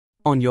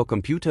On your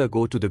computer,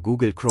 go to the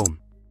Google Chrome.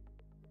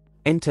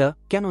 Enter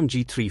Canon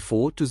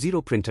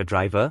G3420 printer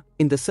driver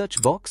in the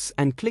search box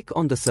and click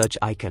on the search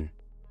icon.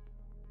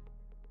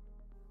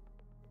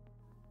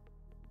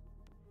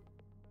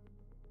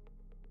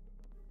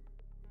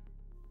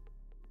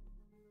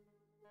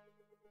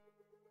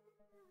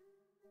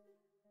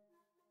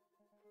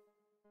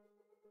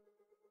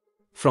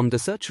 From the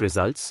search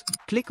results,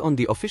 click on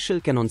the official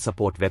Canon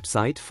support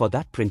website for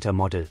that printer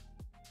model.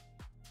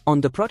 On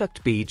the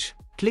product page,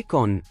 click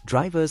on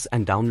Drivers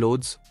and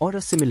Downloads or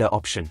a similar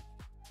option.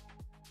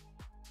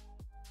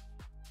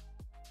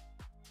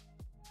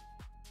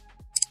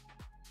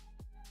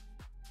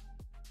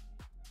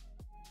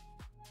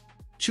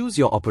 Choose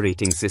your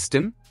operating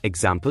system,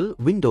 example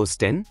Windows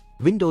 10,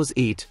 Windows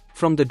 8,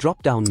 from the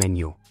drop-down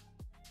menu.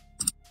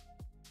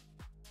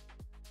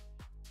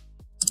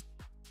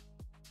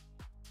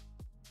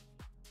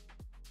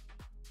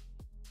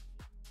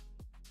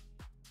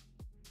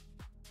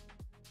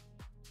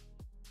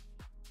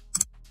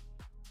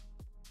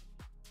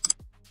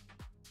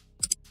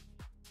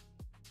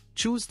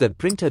 Choose the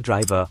printer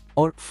driver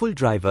or full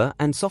driver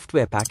and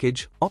software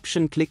package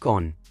option. Click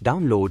on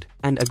Download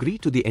and agree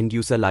to the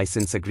end-user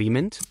license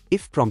agreement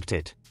if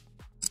prompted.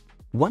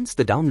 Once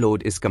the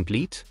download is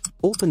complete,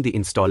 open the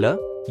installer,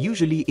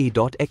 usually a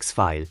 .x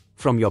file,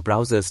 from your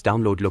browser's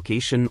download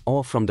location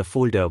or from the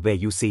folder where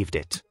you saved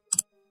it.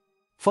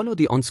 Follow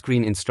the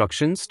on-screen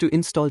instructions to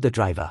install the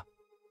driver.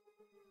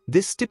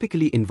 This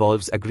typically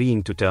involves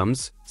agreeing to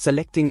terms,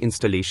 selecting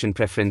installation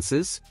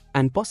preferences,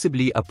 and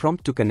possibly a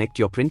prompt to connect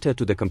your printer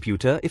to the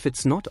computer if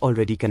it's not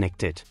already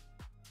connected.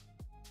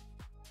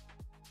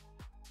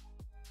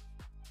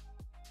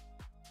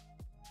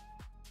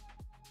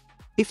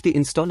 If the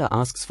installer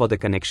asks for the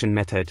connection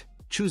method,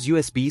 choose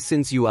USB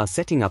since you are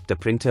setting up the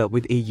printer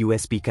with a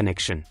USB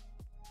connection.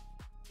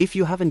 If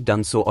you haven't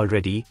done so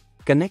already,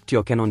 connect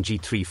your Canon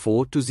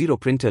G3420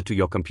 printer to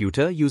your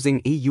computer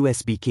using a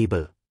USB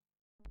cable.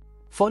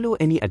 Follow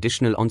any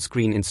additional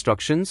on-screen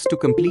instructions to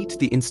complete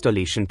the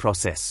installation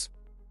process.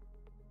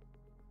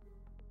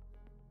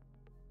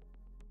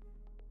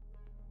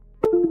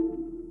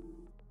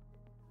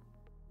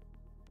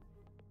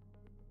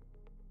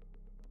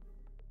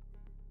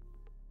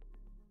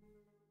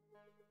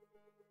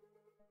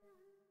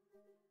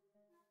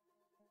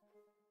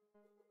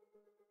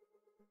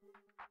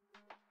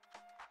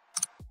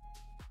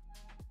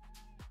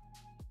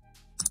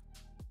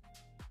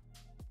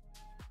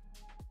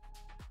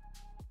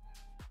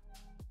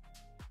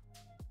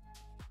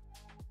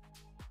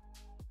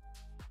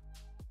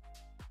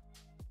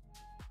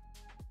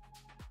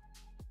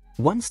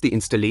 Once the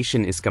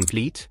installation is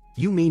complete,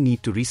 you may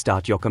need to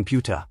restart your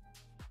computer.